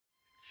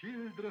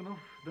Children of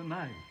the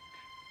night.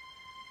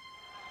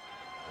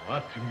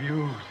 What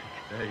music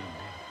they make.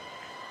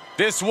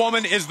 This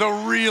woman is the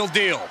real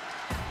deal.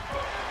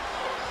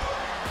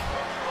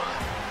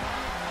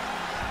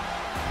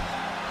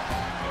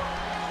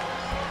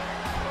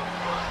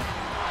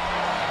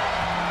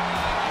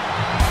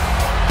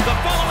 The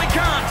following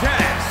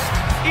contest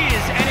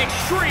is an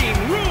Extreme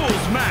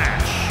Rules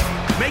match.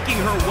 Making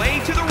her way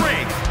to the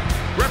ring,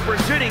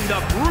 representing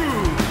the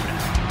Brood,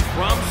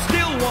 from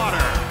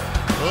Stillwater,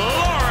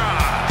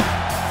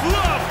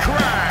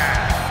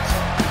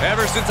 Lovecraft.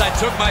 Ever since I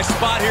took my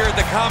spot here at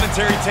the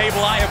commentary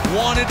table, I have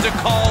wanted to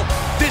call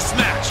this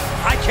match.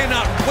 I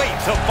cannot wait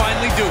to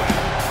finally do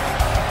it.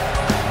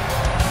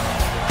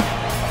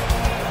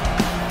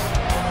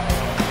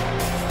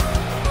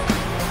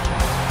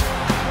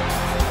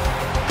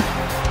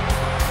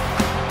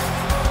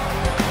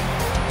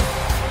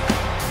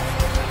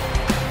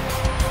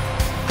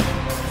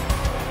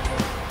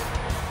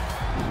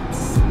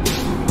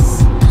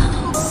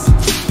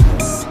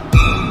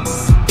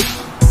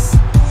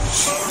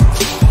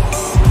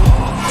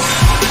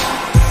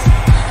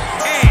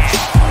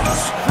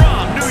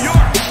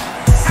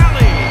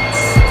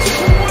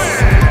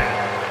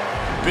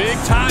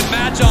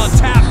 On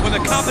tap. When the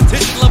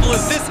competition level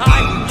is this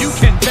high, you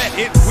can bet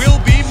it will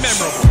be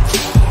memorable.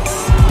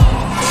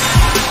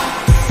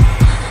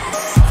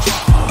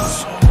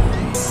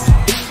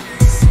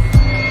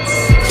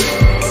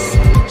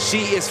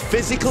 She is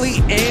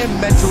physically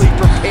and mentally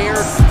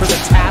prepared for the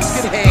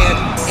task at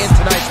hand in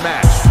tonight's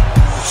match.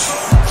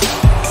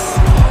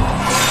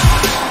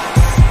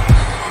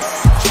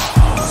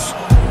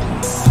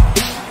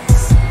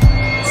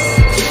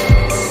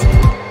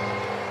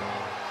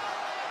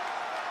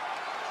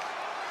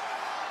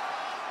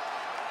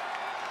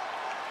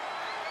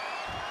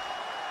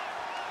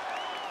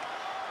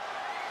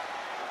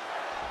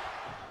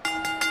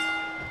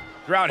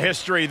 Throughout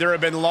history, there have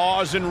been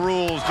laws and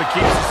rules to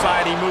keep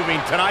society moving.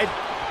 Tonight,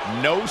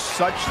 no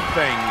such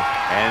thing.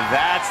 And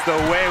that's the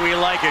way we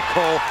like it,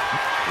 Cole.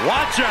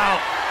 Watch out!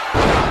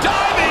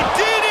 Diving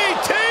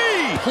DDT!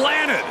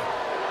 Planted!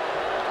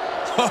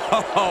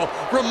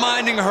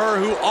 Reminding her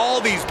who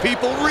all these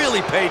people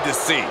really paid to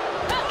see.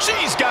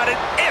 She's got an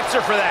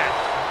answer for that.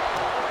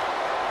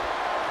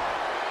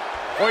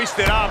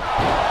 Hoisted up.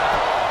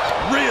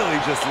 Really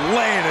just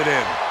laying it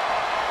in.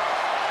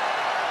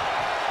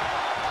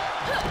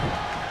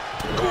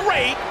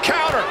 Great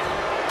counter.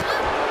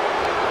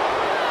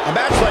 A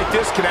match like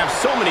this can have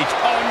so many...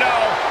 Oh, no.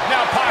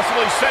 Now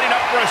possibly setting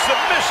up for a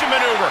submission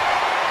maneuver.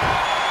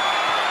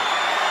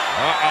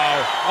 Uh-oh.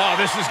 Oh,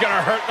 this is going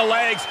to hurt the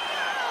legs.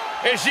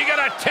 Is she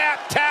going to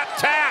tap, tap,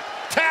 tap,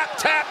 tap,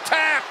 tap,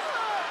 tap?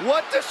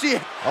 What does she...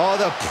 Oh,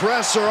 the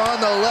pressure on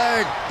the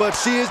leg, but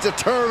she is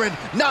determined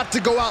not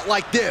to go out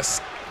like this.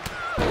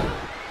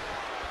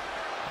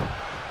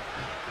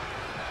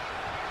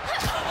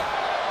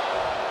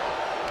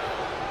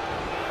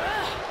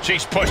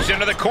 She's pushed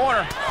into the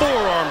corner.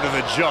 Forearm to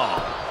the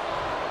jaw.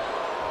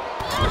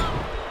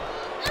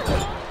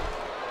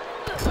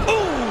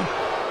 Ooh!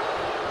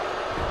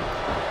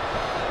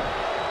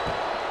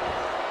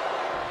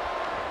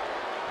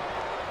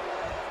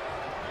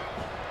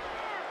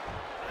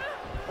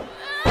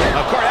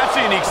 Of course, that's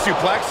a unique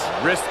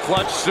suplex. Wrist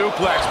clutch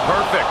suplex,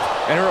 perfect.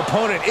 And her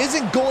opponent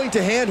isn't going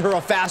to hand her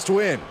a fast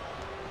win.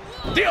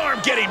 The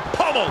arm getting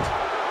pummeled.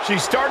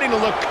 She's starting to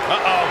look...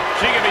 Uh-oh.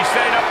 She could be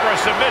setting up for a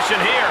submission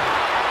here.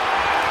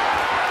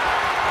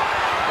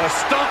 A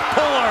stump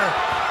puller.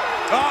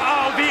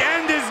 Uh-oh, the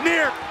end is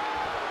near.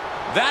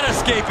 That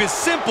escape is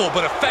simple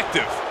but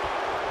effective.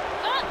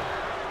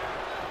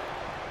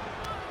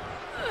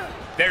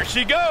 There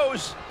she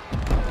goes.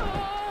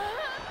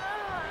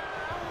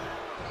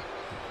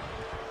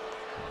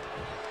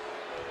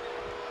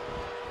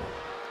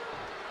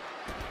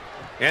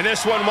 And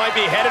this one might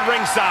be headed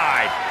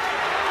ringside.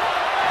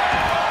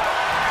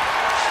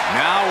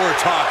 Now we're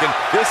talking.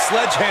 This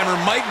sledgehammer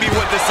might be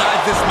what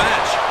decides this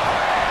match.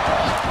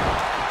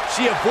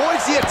 She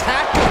avoids the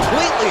attack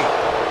completely.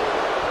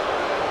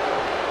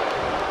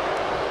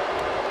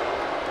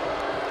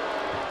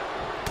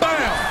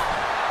 Bam!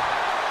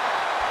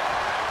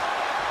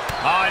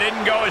 Oh, it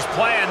didn't go as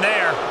planned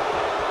there.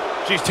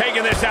 She's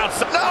taking this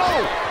outside.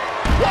 No!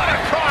 What a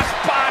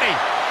crossbody!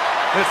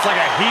 It's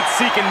like a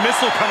heat-seeking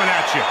missile coming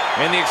at you.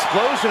 And the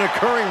explosion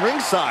occurring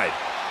ringside.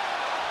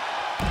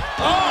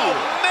 Oh,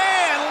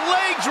 man!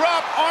 Leg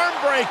drop arm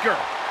breaker.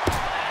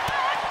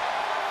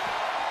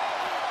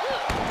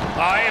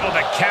 Oh, able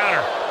to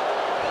counter.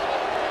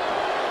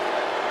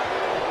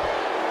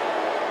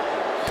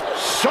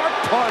 Sharp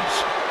punch.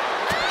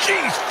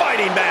 She's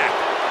fighting back.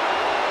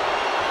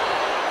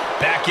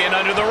 Back in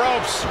under the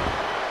ropes.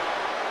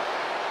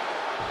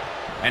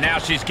 And now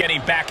she's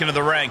getting back into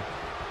the ring.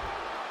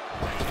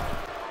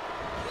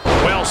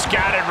 Well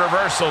scouted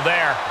reversal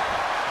there.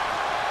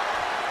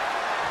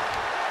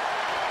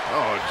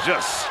 Oh,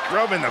 just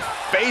scrubbing the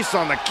face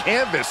on the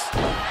canvas.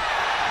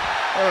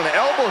 And an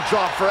elbow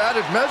drop for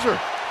added measure.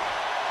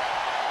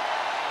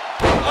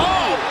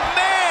 Oh,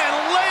 man!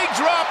 Leg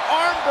drop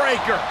arm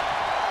breaker.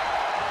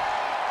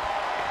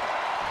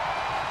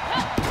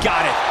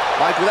 got it.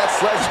 Michael, that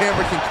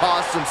sledgehammer can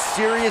cause some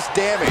serious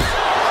damage.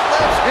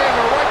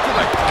 Sledgehammer right to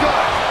the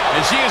gut.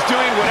 And she is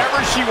doing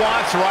whatever she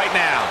wants right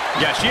now.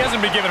 Yeah, she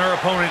hasn't been giving her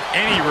opponent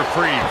any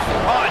reprieve.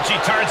 Oh, and she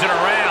turns it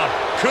around.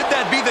 Could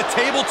that be the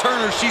table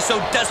turner she so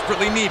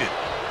desperately needed?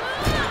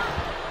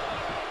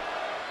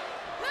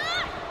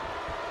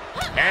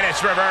 And it's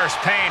reverse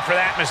pain for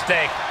that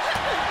mistake.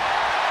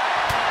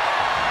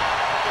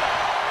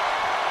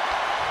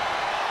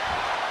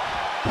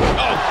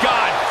 Oh,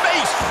 God,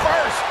 face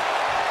first.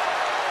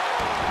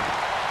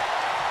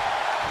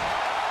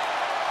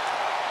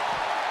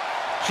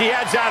 She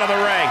heads out of the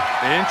ring.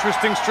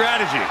 Interesting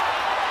strategy.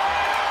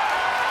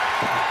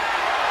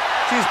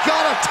 She's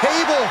got a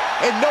table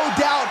and no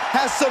doubt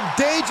has some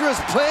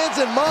dangerous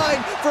plans in mind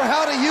for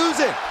how to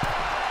use it.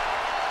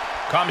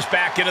 Comes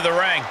back into the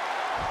ring.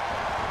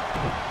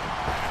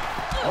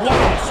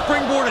 Wow,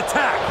 springboard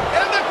attack.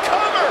 And the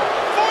cover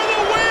for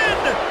the win!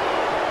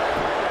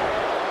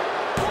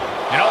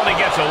 It only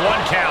gets a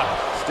 1 count.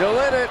 Still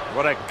in it.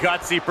 What a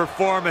gutsy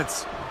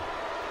performance.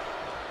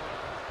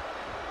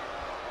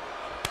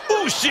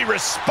 Ooh, she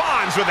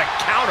responds with a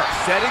counter.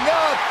 Setting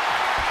up.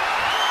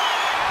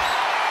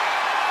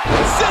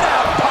 Sit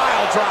out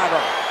pile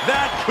driver.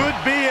 That could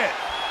be it.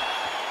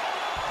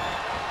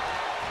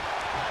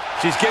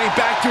 She's getting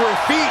back to her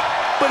feet,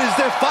 but is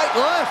there fight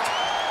left?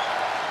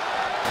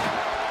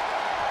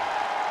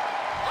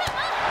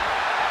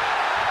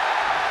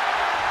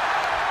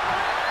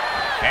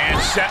 And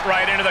set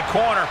right into the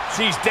corner.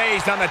 She's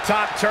dazed on the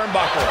top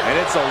turnbuckle. And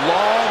it's a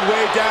long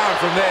way down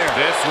from there.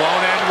 This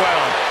won't end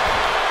well.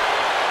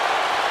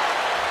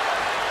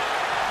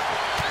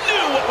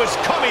 Knew what was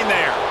coming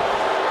there.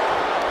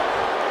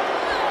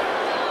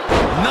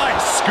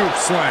 Nice scoop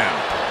slam.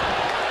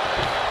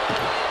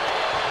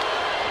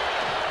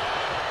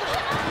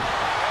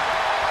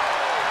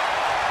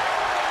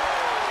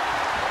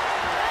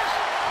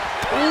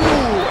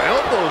 Ooh,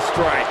 elbow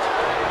strike.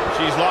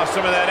 She's lost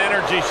some of that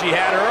energy she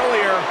had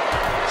earlier.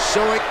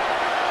 Showing.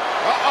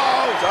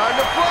 Uh-oh, time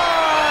to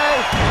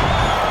fly.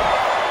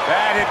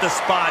 That hit the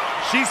spot.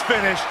 She's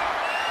finished.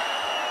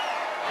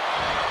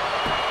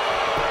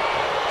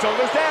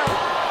 Shoulders down.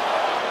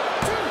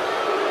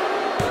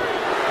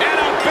 And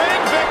a big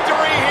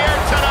victory here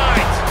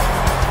tonight.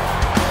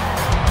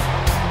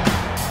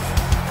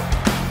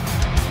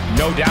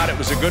 No doubt it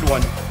was a good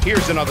one.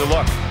 Here's another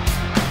look.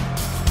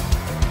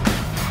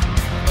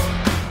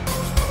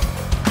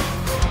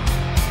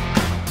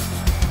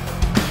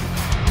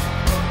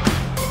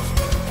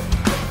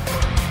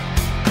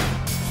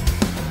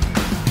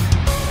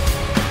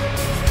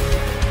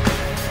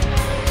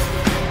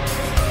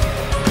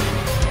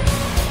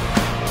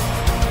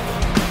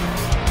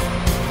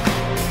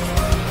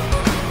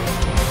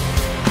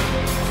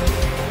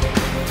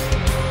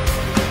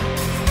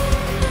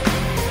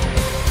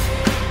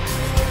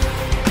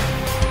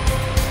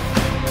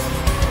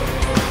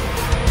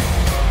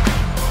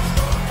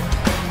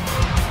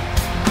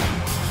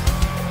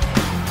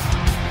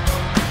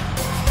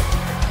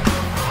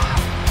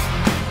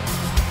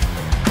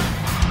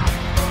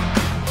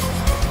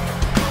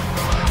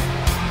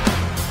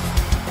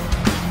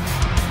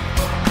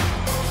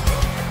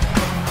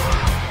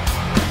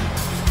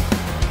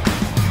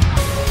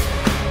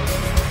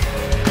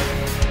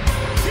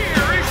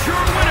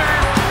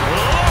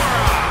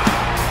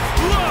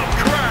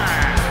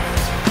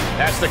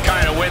 The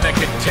kind of win that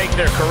can take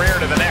their career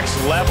to the next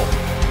level.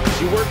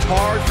 She worked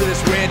hard for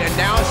this win, and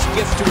now she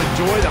gets to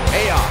enjoy the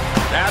payoff.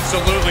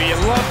 Absolutely. You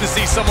love to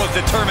see someone's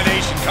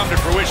determination come to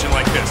fruition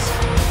like this.